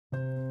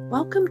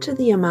Welcome to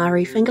the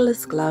AMARI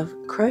Fingerless Glove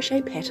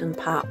Crochet Pattern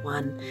Part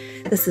 1.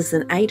 This is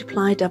an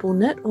 8-ply double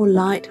knit or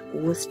light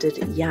worsted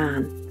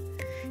yarn.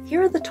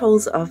 Here are the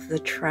tools of the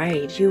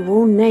trade. You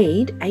will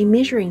need a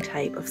measuring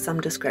tape of some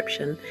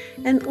description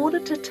in order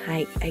to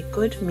take a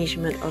good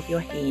measurement of your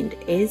hand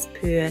as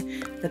per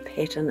the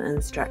pattern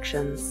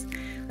instructions.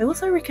 I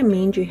also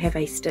recommend you have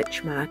a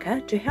stitch marker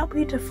to help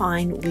you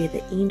define where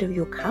the end of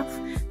your cuff,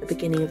 the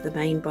beginning of the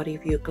main body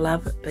of your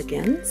glove,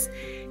 begins,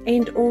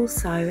 and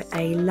also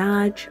a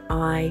large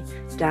eye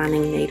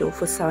darning needle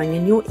for sewing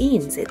in your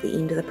ends at the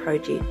end of the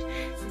project.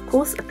 Of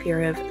course, a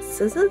pair of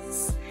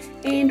scissors,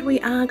 and we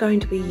are going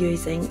to be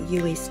using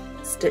US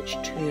stitch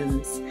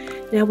terms.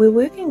 Now we're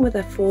working with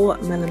a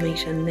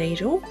 4mm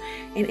needle,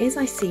 and as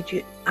I said,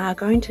 you are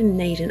going to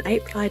need an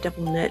 8-ply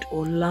double knit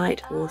or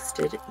light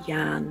worsted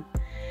yarn.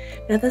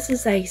 Now this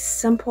is a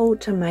simple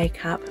to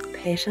make up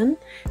pattern,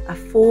 a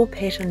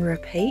 4-pattern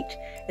repeat.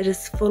 It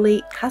is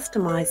fully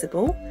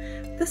customizable.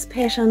 This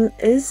pattern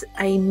is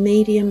a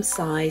medium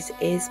size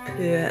as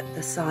per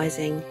the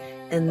sizing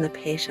in the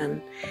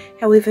pattern.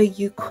 However,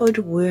 you could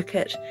work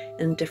it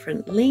in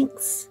different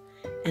lengths,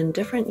 in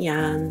different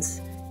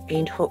yarns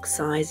and hook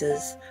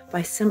sizes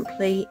by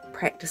simply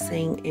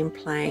practicing and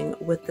playing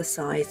with the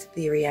size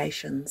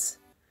variations.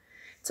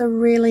 It's a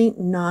really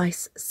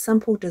nice,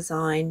 simple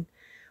design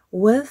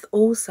with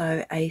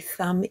also a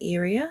thumb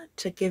area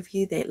to give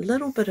you that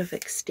little bit of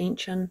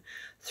extension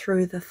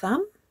through the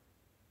thumb.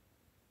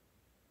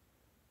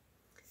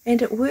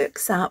 And it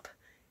works up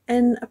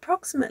in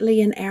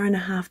approximately an hour and a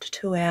half to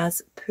 2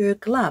 hours per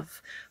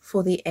glove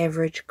for the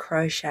average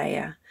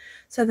crocheter.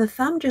 So the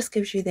thumb just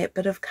gives you that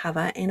bit of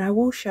cover, and I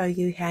will show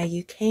you how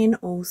you can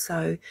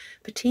also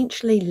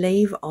potentially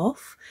leave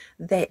off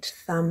that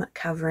thumb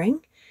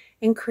covering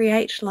and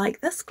create, like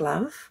this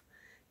glove,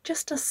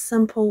 just a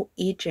simple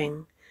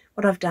edging.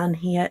 What I've done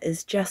here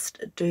is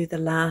just do the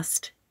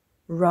last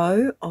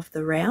row of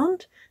the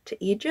round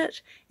to edge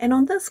it, and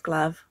on this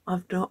glove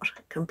I've not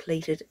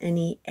completed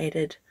any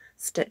added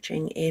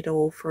stitching at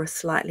all for a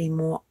slightly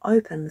more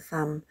open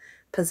thumb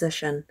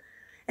position,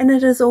 and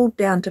it is all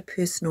down to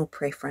personal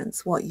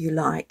preference, what you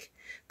like.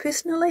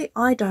 Personally,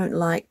 I don't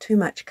like too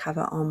much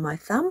cover on my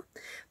thumb,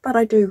 but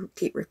I do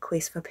get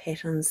requests for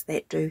patterns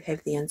that do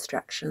have the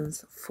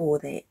instructions for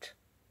that.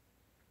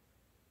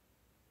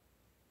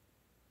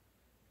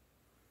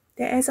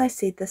 Now, as I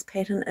said, this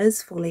pattern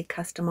is fully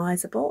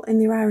customizable, and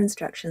there are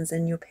instructions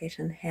in your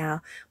pattern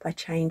how, by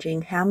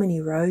changing how many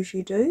rows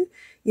you do,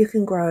 you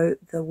can grow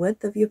the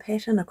width of your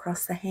pattern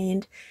across the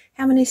hand.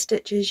 How many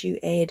stitches you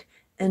add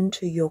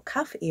into your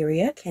cuff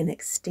area can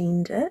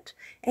extend it,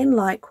 and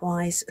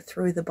likewise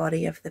through the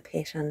body of the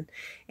pattern,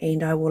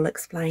 and I will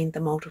explain the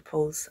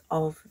multiples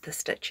of the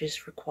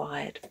stitches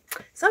required.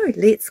 So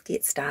let's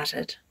get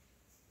started.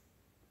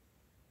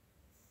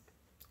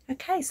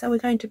 Okay, so we're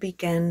going to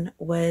begin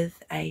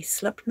with a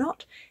slip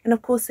knot, and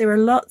of course there are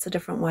lots of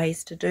different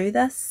ways to do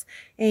this,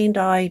 and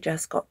I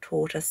just got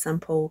taught a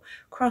simple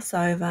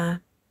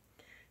crossover,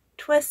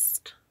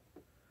 twist,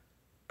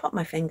 pop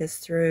my fingers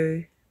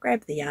through,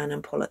 grab the yarn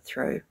and pull it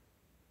through.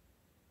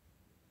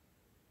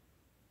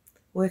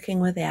 Working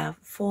with our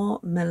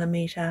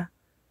 4mm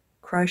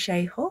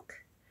crochet hook.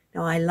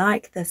 Now I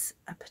like this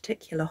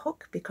particular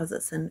hook because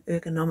it's an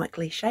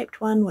ergonomically shaped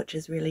one, which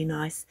is really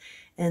nice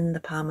in the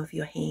palm of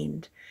your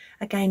hand.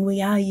 Again,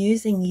 we are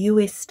using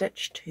US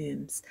stitch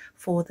terms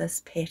for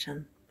this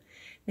pattern.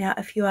 Now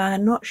if you are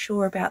not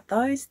sure about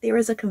those, there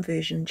is a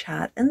conversion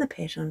chart in the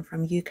pattern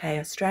from UK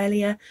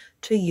Australia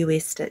to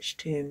US stitch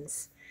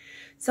terms.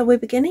 So we're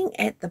beginning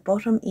at the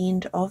bottom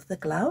end of the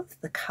glove,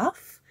 the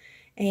cuff,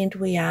 and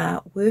we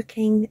are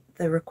working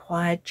the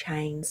required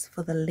chains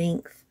for the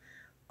length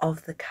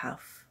of the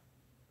cuff.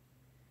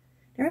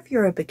 Now if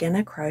you're a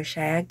beginner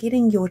crocheter,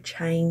 getting your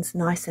chains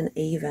nice and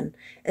even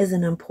is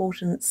an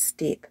important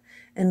step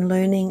in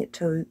learning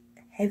to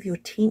have your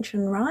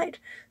tension right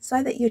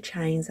so that your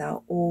chains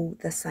are all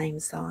the same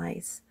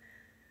size.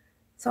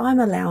 So I'm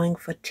allowing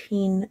for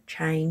 10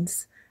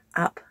 chains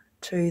up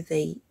to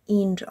the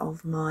end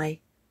of my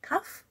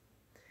cuff.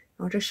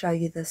 I'll just show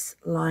you this,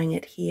 lying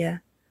it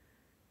here.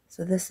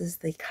 So this is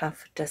the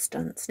cuff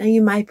distance. Now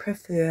you may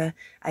prefer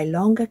a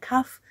longer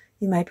cuff,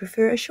 you may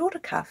prefer a shorter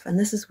cuff, and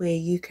this is where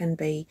you can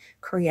be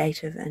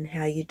creative in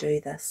how you do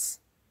this.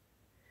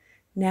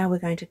 Now we're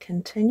going to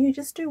continue,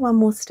 just do one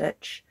more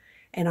stitch,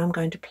 and I'm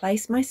going to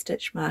place my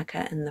stitch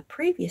marker in the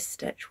previous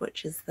stitch,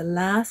 which is the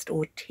last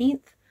or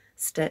 10th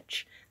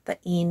stitch, the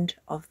end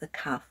of the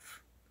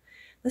cuff.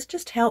 This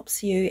just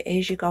helps you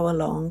as you go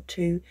along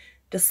to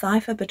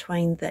decipher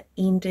between the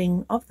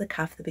ending of the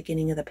cuff, the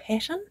beginning of the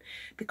pattern,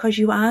 because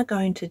you are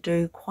going to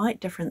do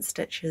quite different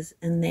stitches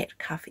in that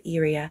cuff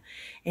area,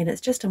 and it's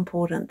just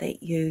important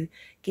that you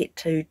get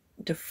to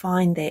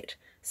define that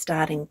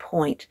starting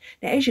point.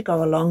 Now as you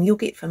go along, you'll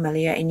get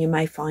familiar, and you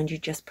may find you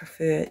just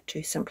prefer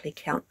to simply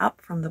count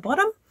up from the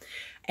bottom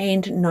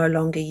and no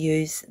longer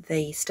use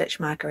the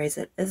stitch marker, as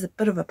it is a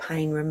bit of a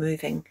pain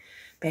removing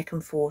back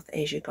and forth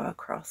as you go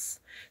across.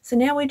 So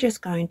now we're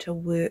just going to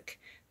work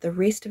the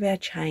rest of our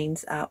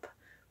chains up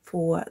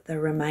for the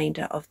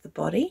remainder of the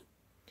body.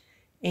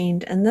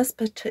 And in this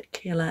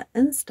particular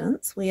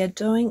instance, we are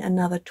doing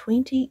another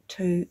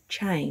 22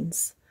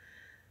 chains.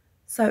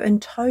 So in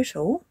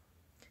total,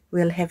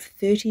 we'll have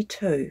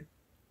 32.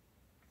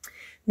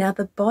 Now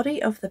the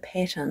body of the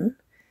pattern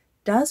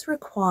does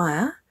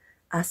require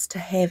us to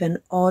have an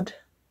odd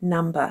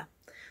number.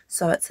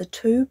 So it's a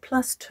 2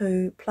 plus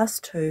 2 plus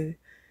 2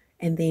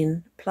 and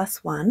then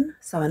plus 1,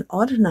 so an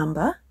odd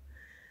number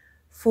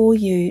for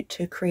you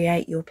to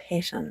create your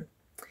pattern.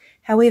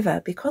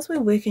 However, because we're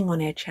working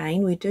on our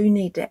chain, we do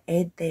need to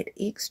add that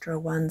extra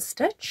 1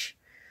 stitch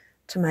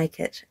to make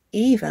it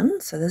even.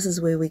 So this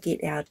is where we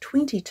get our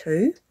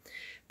 22.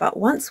 But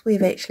once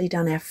we've actually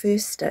done our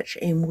first stitch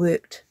and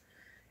worked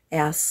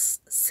our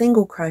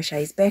single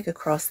crochets back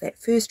across that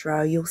first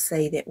row, you'll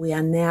see that we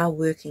are now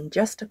working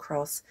just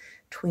across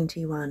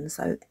 21.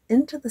 So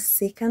into the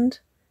second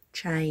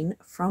chain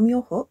from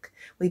your hook,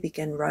 we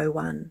begin row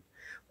 1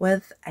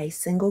 with a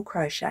single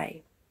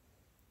crochet.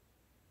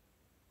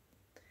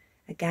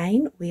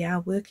 Again, we are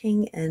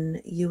working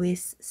in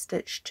US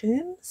stitch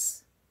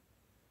terms.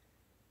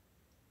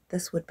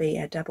 This would be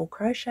a double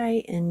crochet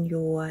in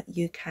your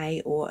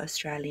UK or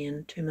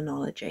Australian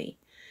terminology.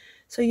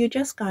 So you're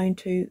just going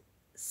to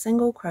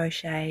single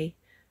crochet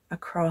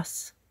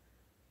across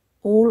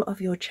all of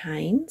your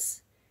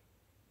chains,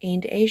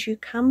 and as you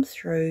come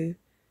through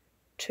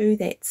to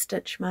that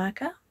stitch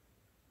marker,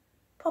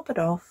 pop it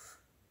off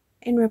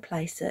and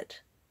replace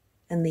it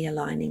in the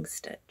aligning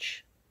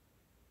stitch.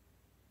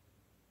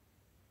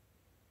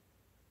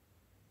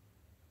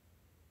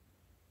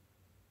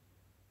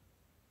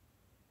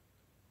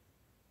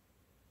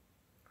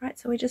 Right,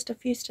 so we're just a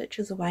few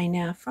stitches away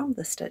now from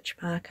the stitch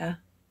marker,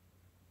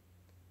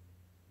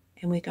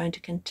 and we're going to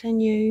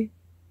continue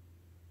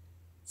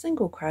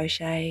single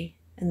crochet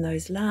in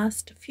those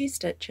last few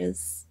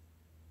stitches.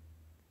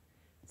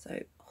 So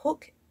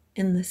hook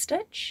in the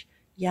stitch,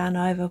 yarn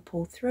over,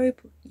 pull through,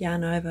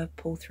 yarn over,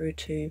 pull through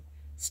 2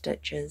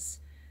 stitches,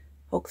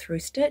 hook through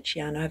stitch,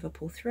 yarn over,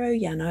 pull through,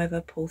 yarn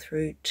over, pull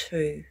through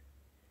 2,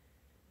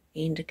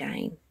 and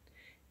again.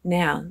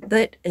 Now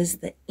that is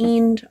the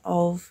end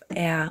of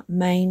our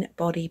main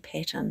body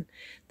pattern.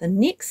 The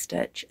next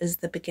stitch is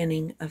the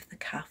beginning of the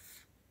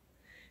cuff.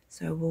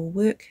 So we'll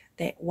work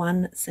that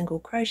 1 single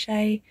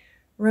crochet,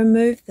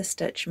 remove the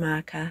stitch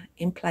marker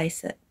and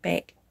place it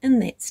back in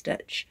that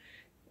stitch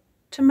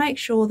to make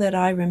sure that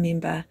I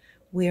remember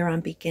where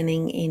I'm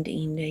beginning and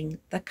ending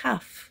the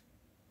cuff.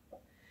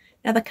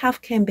 Now the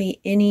cuff can be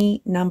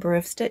any number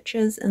of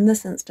stitches. In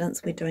this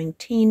instance we're doing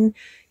 10.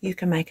 You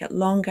can make it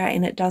longer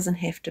and it doesn't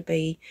have to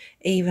be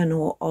even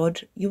or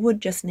odd. You would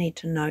just need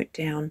to note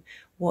down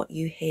what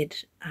you had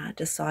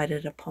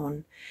decided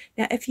upon.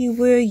 Now if you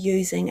were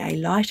using a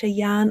lighter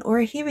yarn or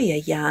a heavier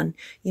yarn,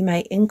 you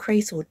may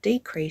increase or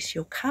decrease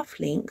your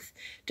cuff length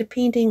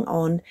depending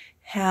on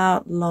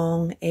how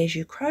long as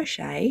you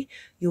crochet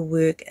your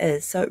work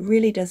is. So it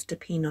really does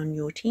depend on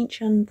your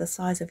tension, the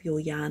size of your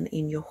yarn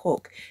and your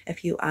hook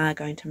if you are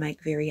going to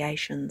make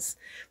variations.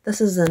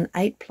 This is an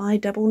 8-ply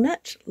double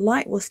knit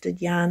light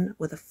worsted yarn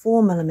with a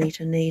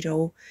 4mm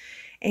needle,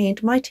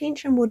 and my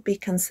tension would be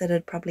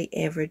considered probably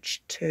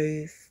average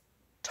to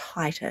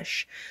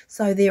tightish.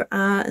 So there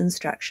are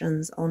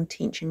instructions on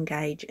tension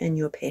gauge in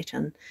your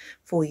pattern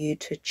for you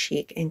to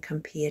check and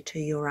compare to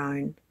your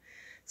own.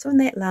 So in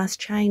that last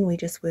chain we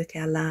just work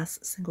our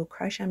last single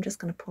crochet. I'm just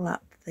going to pull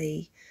up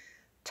the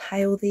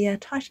tail there,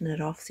 tighten it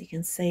off so you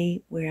can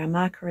see where our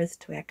marker is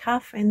to our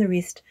cuff, and the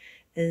rest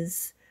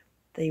is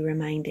the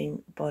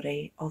remaining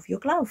body of your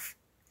glove.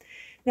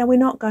 Now we're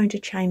not going to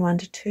chain 1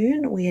 to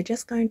turn, we are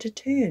just going to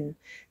turn.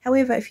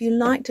 However, if you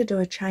like to do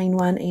a chain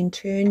 1 and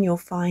turn, you'll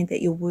find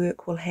that your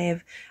work will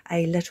have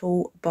a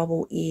little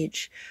bobble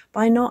edge.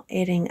 By not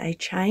adding a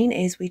chain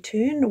as we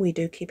turn, we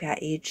do keep our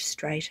edge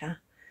straighter.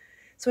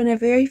 So in our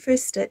very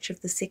first stitch of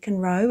the second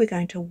row, we're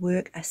going to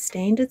work a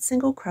standard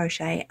single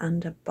crochet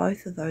under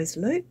both of those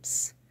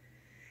loops.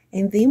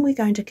 And then we're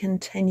going to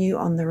continue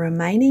on the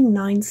remaining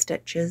 9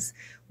 stitches,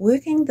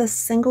 working the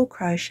single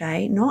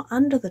crochet not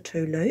under the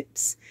 2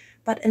 loops,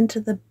 but into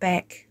the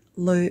back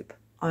loop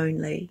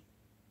only.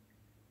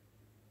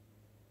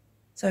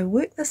 So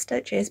work the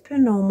stitch as per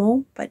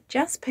normal, but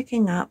just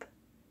picking up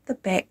the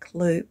back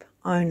loop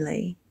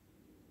only.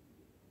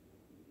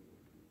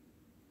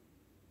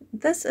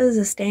 This is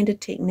a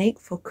standard technique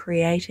for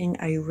creating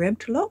a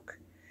ribbed look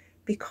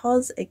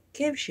because it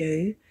gives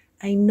you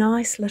a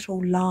nice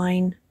little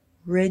line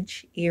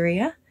ridge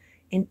area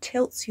and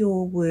tilts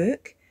your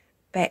work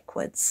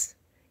backwards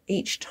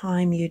each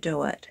time you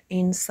do it,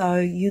 and so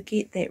you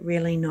get that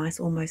really nice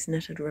almost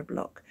knitted rib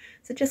look.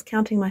 So just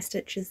counting my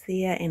stitches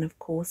there, and of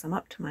course I'm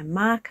up to my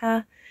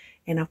marker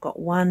and I've got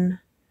 1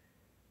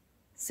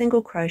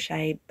 single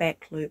crochet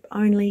back loop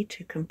only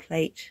to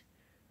complete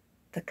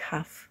the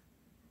cuff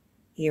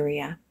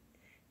area.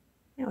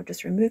 Now I'll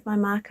just remove my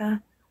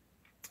marker.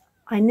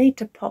 I need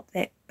to pop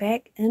that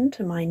back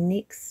into my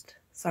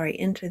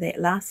into that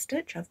last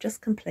stitch I've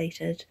just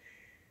completed.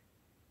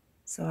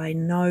 so I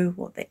know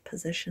what that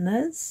position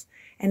is.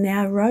 And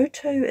now row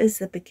 2 is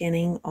the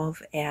beginning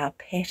of our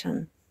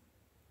pattern.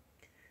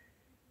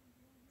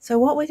 So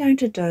what we're going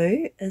to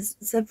do is,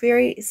 it's a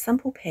very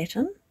simple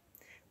pattern.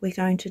 We're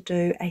going to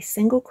do a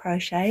single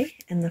crochet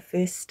in the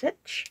first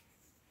stitch,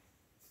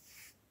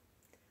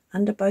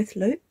 under both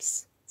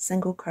loops,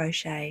 single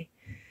crochet.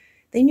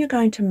 Then you're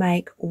going to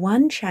make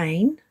one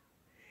chain,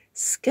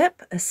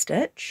 skip a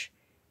stitch,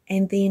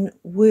 and then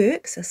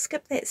work, so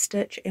skip that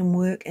stitch and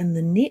work in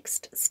the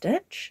next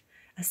stitch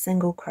a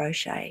single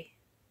crochet.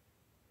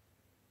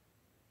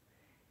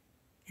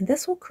 And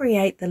this will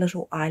create the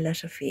little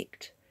eyelet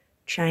effect.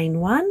 Chain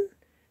 1,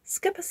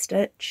 skip a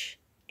stitch,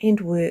 and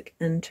work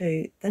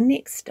into the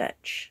next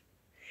stitch.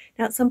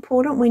 Now it's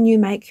important when you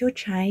make your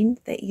chain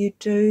that you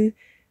do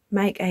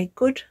make a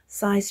good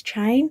size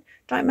chain.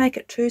 Don't make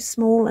it too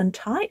small and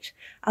tight,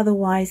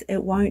 otherwise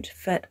it won't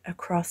fit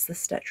across the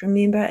stitch.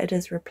 Remember, it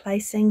is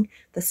replacing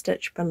the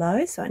stitch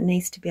below, so it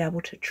needs to be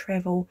able to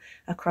travel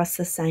across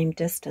the same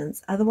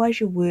distance. Otherwise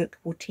your work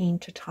will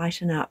tend to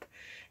tighten up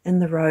in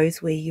the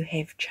rows where you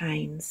have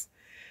chains.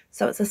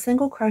 So it's a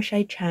single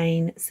crochet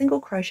chain, simple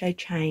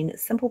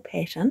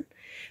pattern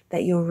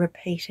that you're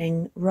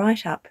repeating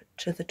right up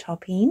to the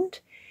top end,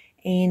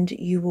 and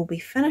you will be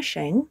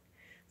finishing.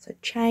 So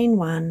chain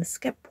 1,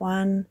 skip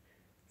 1,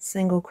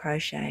 single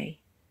crochet,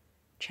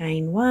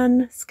 chain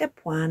 1, skip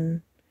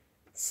 1,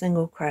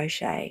 single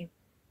crochet.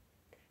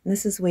 And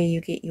this is where you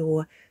get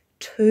your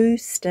 2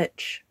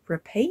 stitch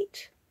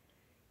repeat,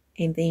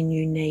 and then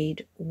you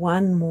need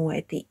one more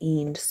at the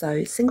end.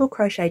 So single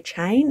crochet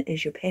chain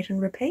is your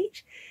pattern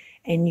repeat,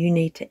 and you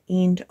need to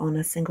end on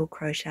a single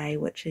crochet,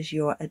 which is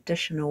your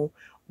additional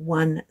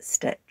 1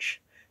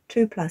 stitch.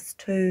 2 plus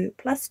 2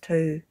 plus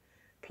 2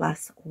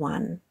 plus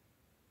 1.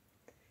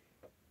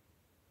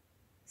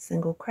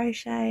 Single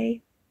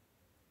crochet,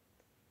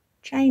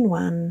 chain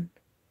 1,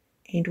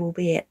 and we'll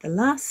be at the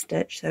last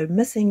stitch, so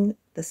missing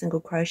the single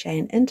crochet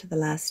and into the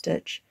last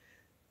stitch,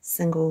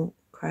 single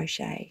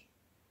crochet.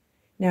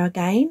 Now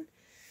again,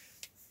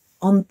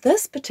 on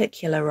this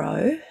particular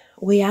row,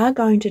 we are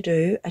going to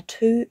do a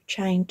 2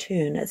 chain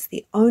turn. It's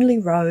the only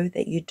row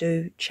that you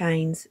do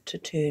chains to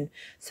turn.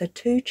 So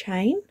 2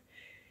 chain,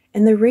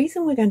 and the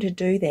reason we're going to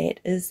do that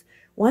is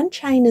one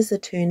chain is a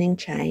turning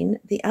chain,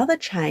 the other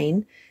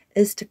chain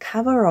is to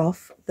cover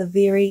off the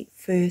very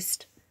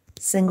first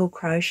single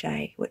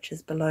crochet, which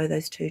is below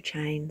those 2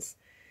 chains.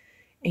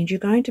 And you're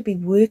going to be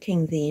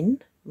working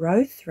then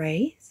row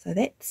 3, so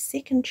that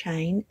second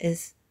chain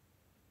is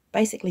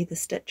basically the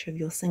stitch of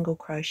your single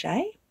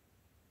crochet,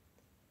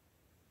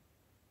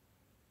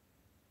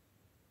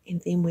 and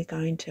then we're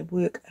going to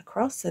work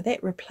across, so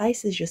that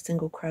replaces your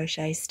single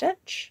crochet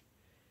stitch,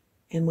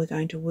 and we're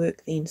going to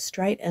work then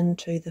straight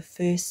into the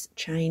first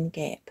chain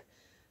gap,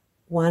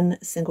 1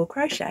 single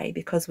crochet,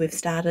 because we've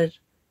started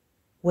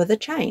with a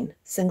chain,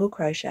 single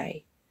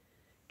crochet,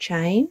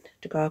 chain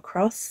to go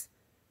across,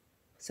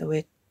 so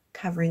we're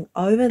covering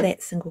over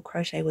that single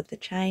crochet with the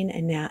chain,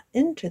 and now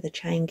into the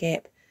chain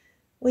gap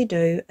we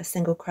do a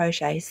single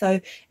crochet. So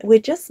we're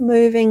just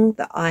moving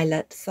the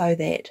eyelet so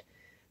that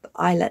the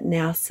eyelet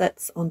now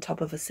sits on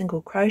top of a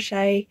single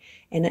crochet,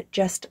 and it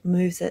just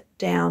moves it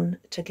down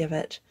to give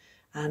it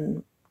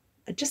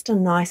just a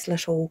nice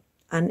little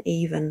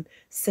uneven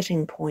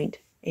sitting point,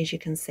 as you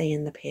can see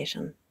in the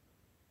pattern.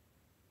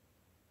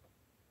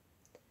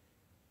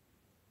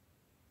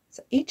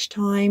 So each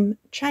time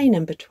chain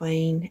in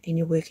between, and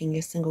you're working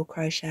your single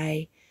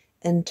crochet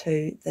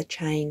into the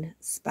chain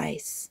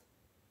space.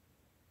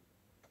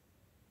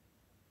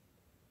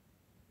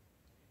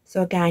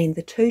 So again,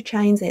 the 2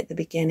 chains at the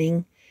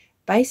beginning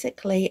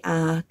basically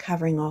are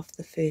covering off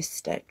the first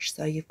stitch.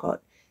 So you've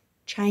got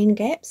chain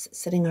gaps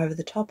sitting over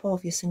the top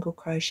of your single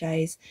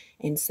crochets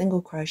and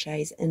single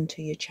crochets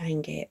into your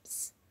chain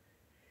gaps.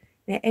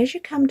 Now as you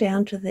come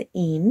down to the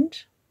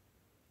end,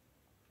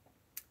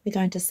 we're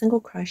going to single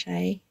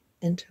crochet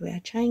into our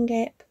chain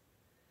gap.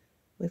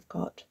 We've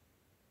got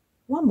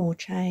 1 more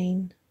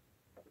chain,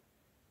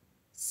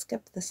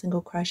 skip the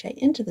single crochet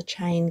into the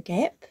chain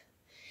gap,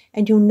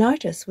 and you'll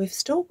notice we've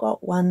still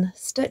got 1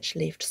 stitch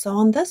left. So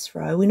on this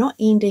row we're not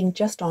ending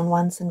just on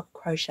 1 single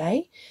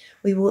crochet,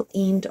 we will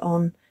end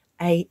on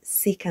a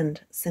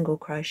second single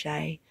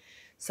crochet.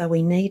 So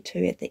we need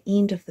to, at the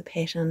end of the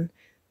pattern,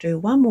 do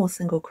 1 more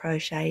single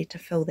crochet to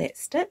fill that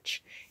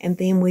stitch, and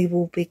then we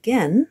will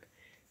begin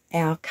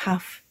our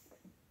cuff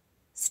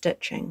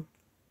stitching.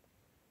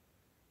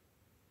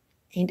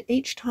 And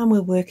each time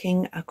we're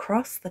working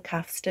across the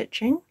cuff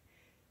stitching,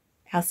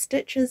 our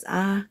stitches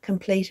are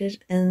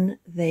completed in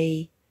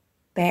the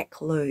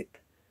back loop.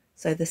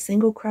 So the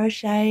single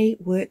crochet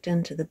worked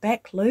into the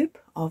back loop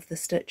of the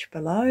stitch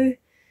below,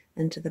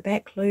 into the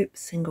back loop,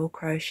 single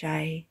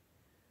crochet.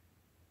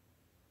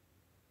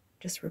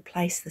 Just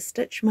replace the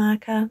stitch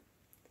marker,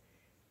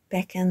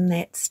 back in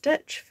that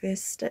stitch,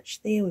 first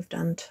stitch there, we've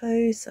done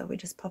 2, so we're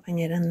just popping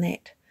it in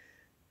that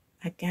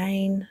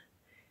again.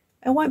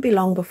 It won't be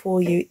long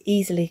before you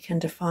easily can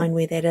define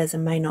where that is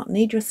and may not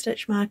need your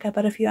stitch marker,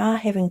 but if you are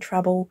having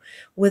trouble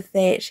with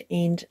that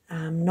and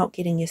not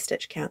getting your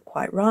stitch count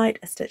quite right,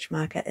 a stitch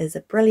marker is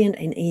a brilliant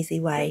and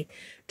easy way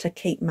to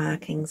keep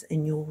markings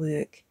in your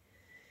work.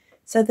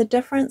 So the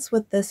difference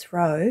with this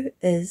row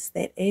is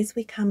that as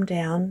we come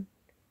down,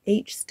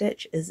 each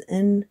stitch is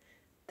in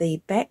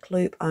the back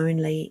loop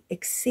only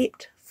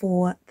except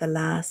for the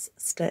last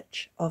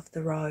stitch of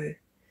the row.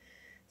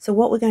 So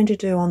what we're going to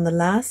do on the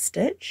last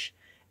stitch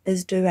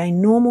is do a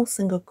normal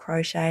single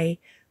crochet,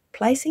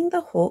 placing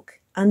the hook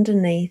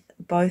underneath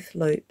both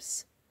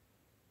loops.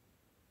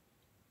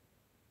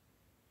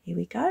 Here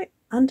we go,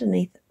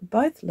 underneath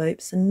both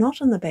loops and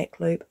not in the back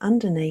loop,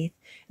 underneath.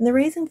 And the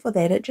reason for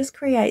that, it just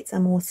creates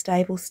a more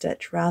stable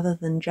stitch rather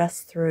than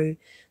just through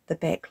the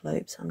back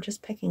loop. So I'm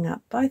just picking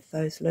up both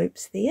those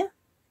loops there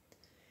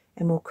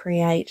and we'll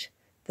create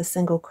the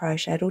single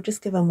crochet. It'll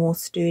just give a more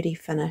sturdy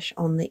finish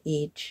on the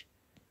edge.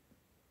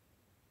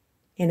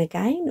 And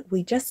again,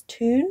 we just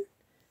turn,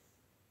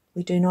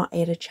 we do not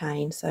add a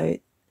chain. So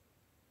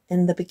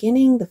in the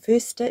beginning, the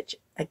first stitch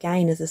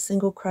again is a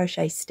single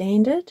crochet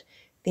standard,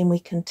 then we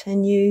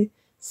continue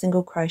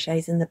single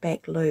crochets in the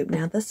back loop.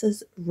 Now this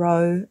is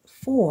row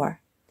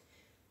 4.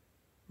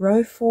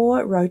 Row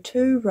 4, row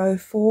 2, row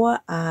 4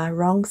 are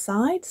wrong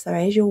side, so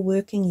as you're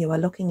working you are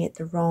looking at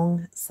the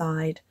wrong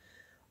side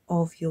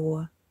of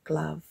your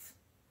glove.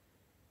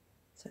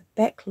 So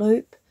back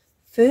loop,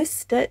 first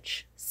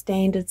stitch,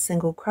 standard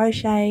single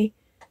crochet,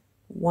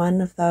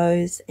 1 of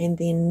those, and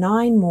then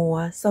 9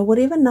 more. So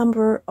whatever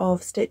number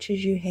of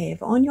stitches you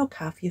have on your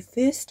cuff, your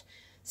first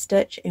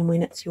stitch and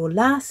when it's your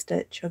last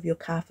stitch of your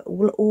cuff, it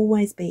will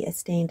always be a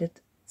standard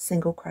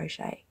single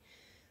crochet.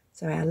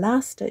 So our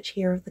last stitch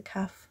here of the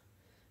cuff,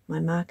 my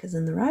marker's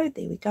in the road,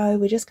 there we go.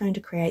 We're just going to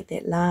create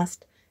that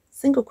last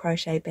single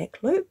crochet back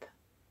loop.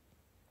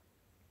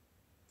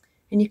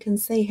 And you can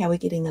see how we're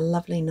getting a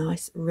lovely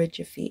nice ridge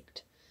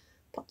effect.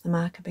 Pop the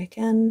marker back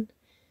in.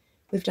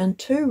 We've done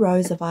 2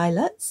 rows of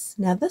eyelets.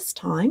 Now this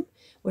time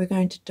we're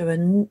going to do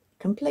a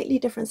completely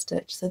different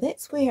stitch. So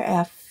that's where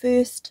our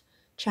first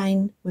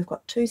chain, we've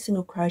got 2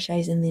 single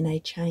crochets and then a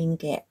chain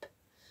gap.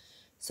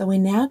 So we're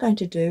now going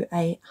to do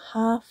a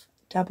half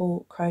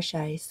double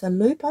crochet. So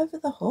loop over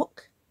the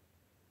hook,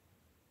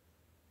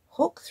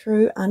 hook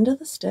through under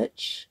the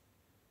stitch,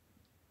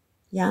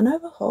 yarn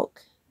over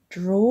hook,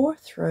 draw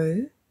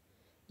through,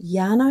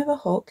 yarn over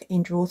hook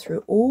and draw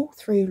through all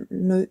 3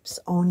 loops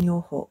on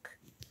your hook.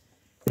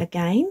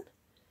 Again,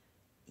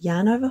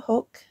 yarn over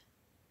hook,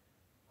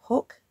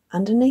 hook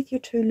underneath your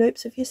 2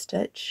 loops of your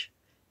stitch,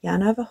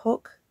 yarn over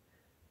hook,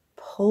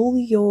 pull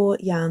your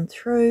yarn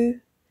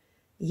through,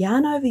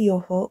 yarn over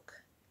your hook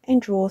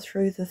and draw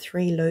through the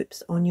 3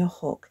 loops on your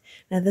hook.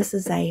 Now this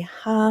is a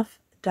half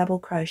double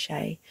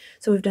crochet.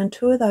 So we've done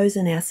 2 of those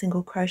in our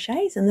single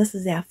crochets and this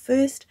is our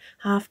first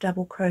half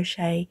double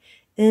crochet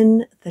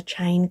in the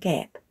chain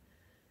gap.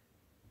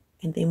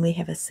 And then we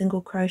have a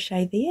single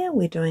crochet there.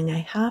 We're doing a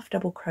half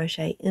double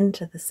crochet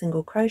into the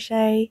single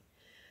crochet,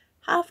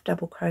 half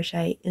double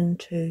crochet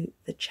into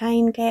the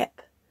chain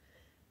gap,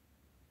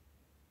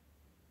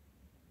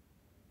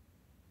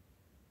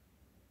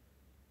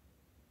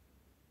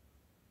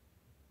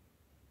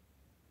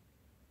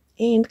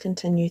 and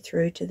continue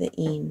through to the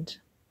end.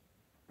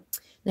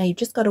 Now you've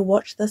just got to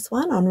watch this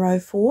one on row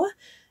 4,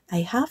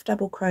 a half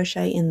double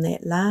crochet in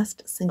that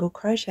last single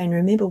crochet, and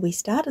remember we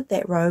started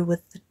that row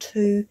with the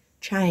 2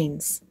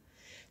 chains.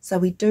 So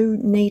we do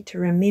need to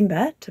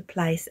remember to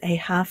place a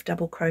half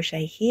double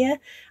crochet here,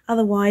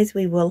 otherwise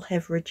we will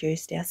have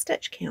reduced our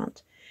stitch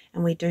count,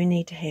 and we do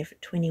need to have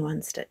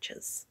 21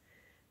 stitches.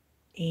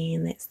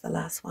 And that's the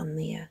last one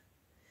there.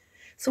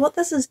 So what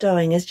this is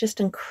doing is just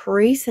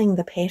increasing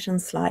the pattern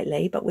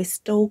slightly, but we're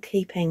still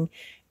keeping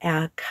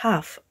our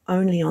cuff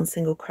only on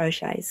single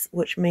crochets,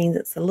 which means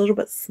it's a little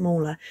bit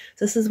smaller.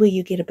 So this is where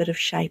you get a bit of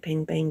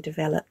shaping being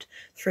developed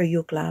through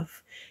your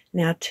glove.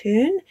 Now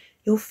turn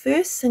your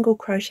first single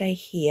crochet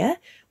here.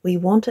 We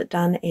want it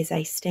done as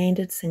a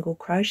standard single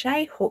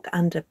crochet, hook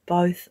under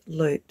both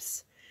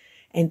loops.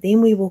 And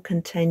then we will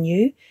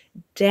continue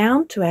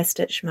down to our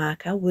stitch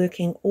marker,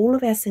 working all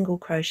of our single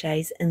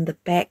crochets in the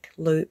back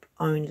loop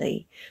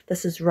only.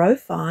 This is row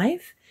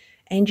 5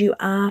 and you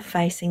are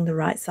facing the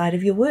right side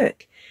of your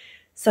work.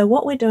 So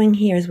what we're doing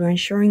here is we're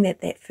ensuring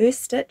that that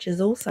first stitch is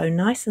also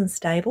nice and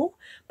stable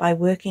by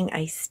working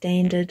a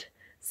standard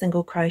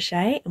single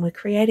crochet, and we're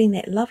creating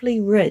that lovely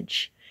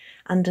ridge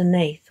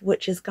underneath,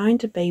 which is going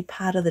to be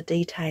part of the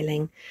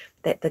detailing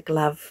that the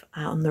glove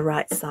on the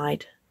right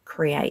side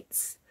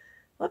creates.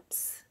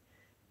 Whoops.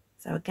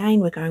 So again,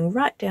 we're going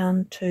right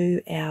down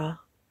to our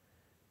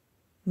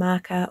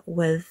marker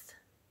with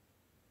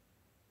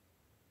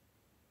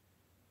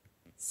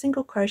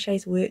single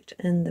crochets worked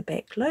in the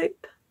back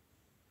loop.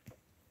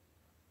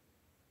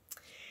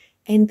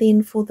 And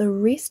then for the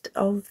rest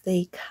of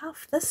the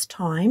cuff this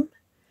time,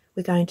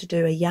 we're going to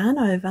do a yarn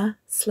over,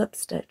 slip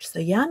stitch. So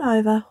yarn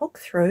over, hook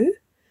through,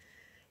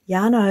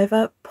 yarn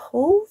over,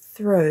 pull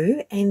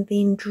through, and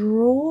then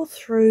draw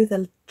through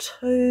the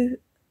 2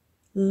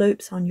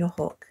 loops on your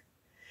hook.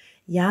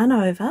 yarn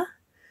over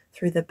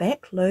through the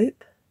back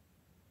loop,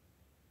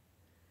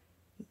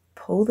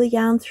 pull the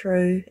yarn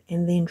through,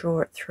 and then draw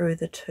it through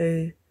the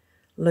 2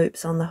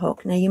 loops on the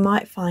hook. Now you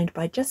might find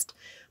by just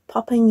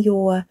popping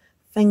your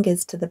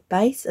fingers to the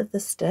base of the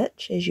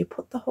stitch as you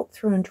put the hook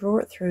through and draw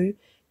it through,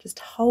 just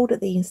hold it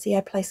there. You can see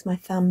I place my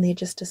thumb there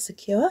just to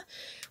secure.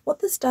 What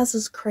this does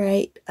is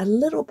create a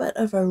little bit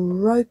of a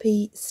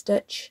ropey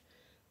stitch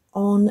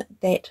on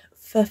that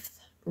 5th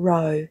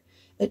row.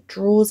 It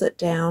draws it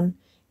down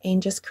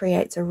and just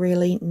creates a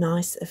really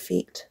nice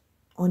effect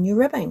on your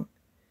ribbing.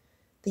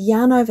 The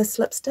yarn over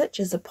slip stitch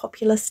is a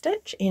popular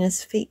stitch and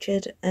is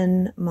featured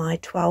in my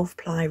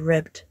 12-ply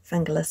ribbed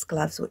fingerless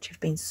gloves, which have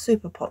been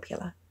super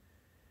popular.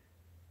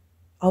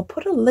 I'll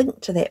put a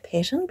link to that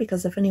pattern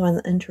because if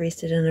anyone's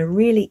interested in a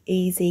really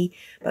easy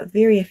but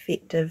very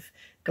effective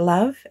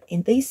glove,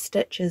 and these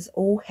stitches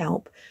all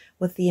help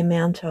with the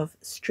amount of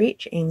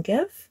stretch and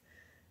give.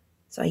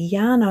 So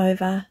yarn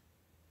over,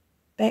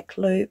 back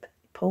loop,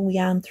 pull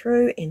yarn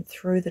through and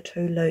through the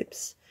 2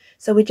 loops.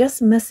 So we're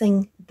just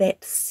missing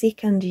that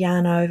second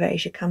yarn over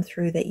as you come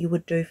through that you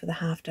would do for the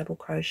half double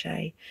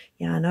crochet.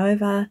 Yarn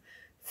over,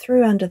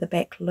 through under the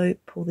back loop,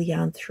 pull the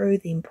yarn through,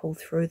 then pull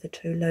through the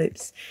 2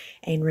 loops.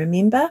 And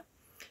remember,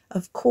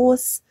 of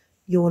course,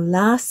 your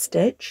last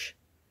stitch,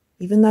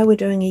 even though we're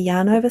doing a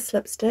yarn over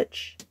slip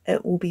stitch,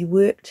 it will be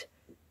worked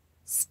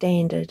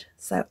standard.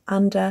 So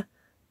under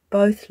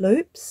both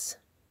loops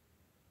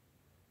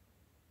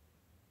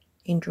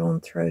and drawn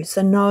through.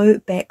 So no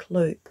back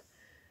loop.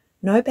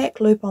 No back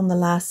loop on the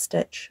last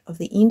stitch of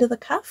the end of the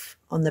cuff,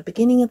 on the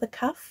beginning of the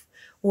cuff,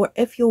 or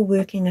if you're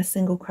working a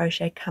single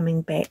crochet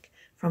coming back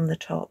from the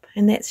top.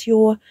 And that's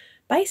your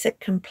basic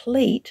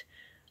complete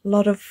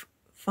lot of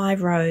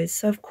 5 rows.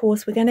 So of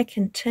course we're going to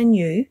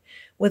continue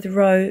with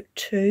row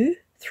 2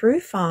 through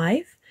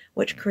 5,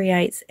 which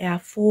creates our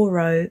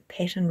 4-row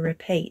pattern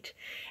repeat.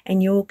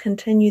 And you'll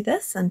continue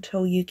this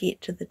until you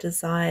get to the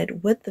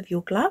desired width of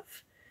your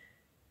glove.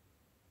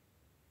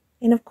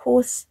 And of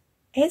course,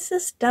 as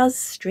this does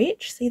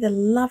stretch, see the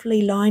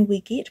lovely line we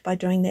get by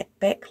doing that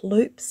back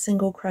loop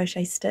single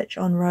crochet stitch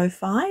on row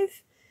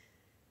 5?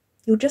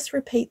 You'll just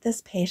repeat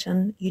this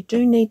pattern. You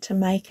do need to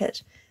make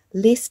it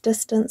less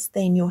distance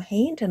than your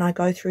hand, and I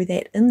go through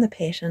that in the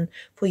pattern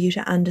for you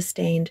to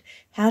understand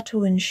how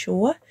to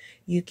ensure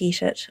you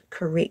get it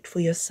correct for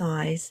your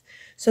size.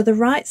 So the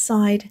right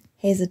side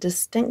has a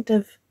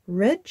distinctive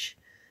ridge.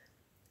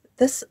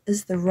 This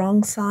is the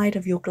wrong side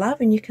of your glove,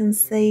 and you can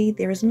see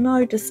there is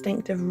no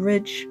distinctive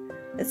ridge.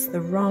 It's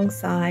the wrong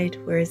side,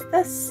 whereas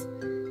this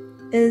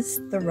is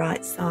the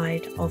right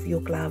side of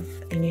your glove,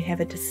 and you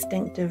have a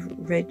distinctive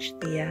ridge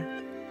there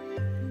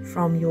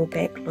from your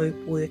back loop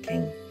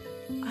working.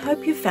 I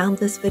hope you found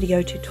this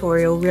video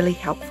tutorial really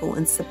helpful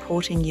in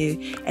supporting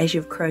you as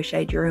you've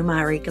crocheted your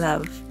AMARI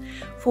glove.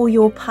 For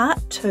your part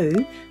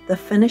 2, the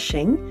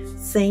finishing,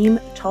 seam,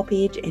 top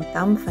edge and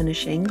thumb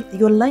finishing,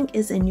 your link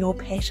is in your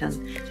pattern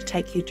to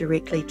take you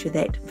directly to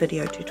that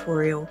video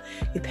tutorial.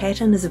 Your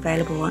pattern is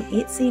available on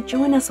Etsy.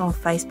 Join us on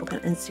Facebook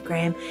and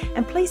Instagram,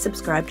 and please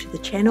subscribe to the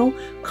channel,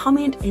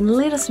 comment and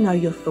let us know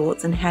your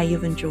thoughts and how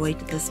you've enjoyed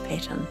this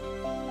pattern.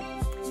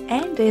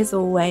 And as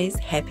always,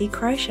 happy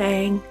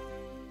crocheting!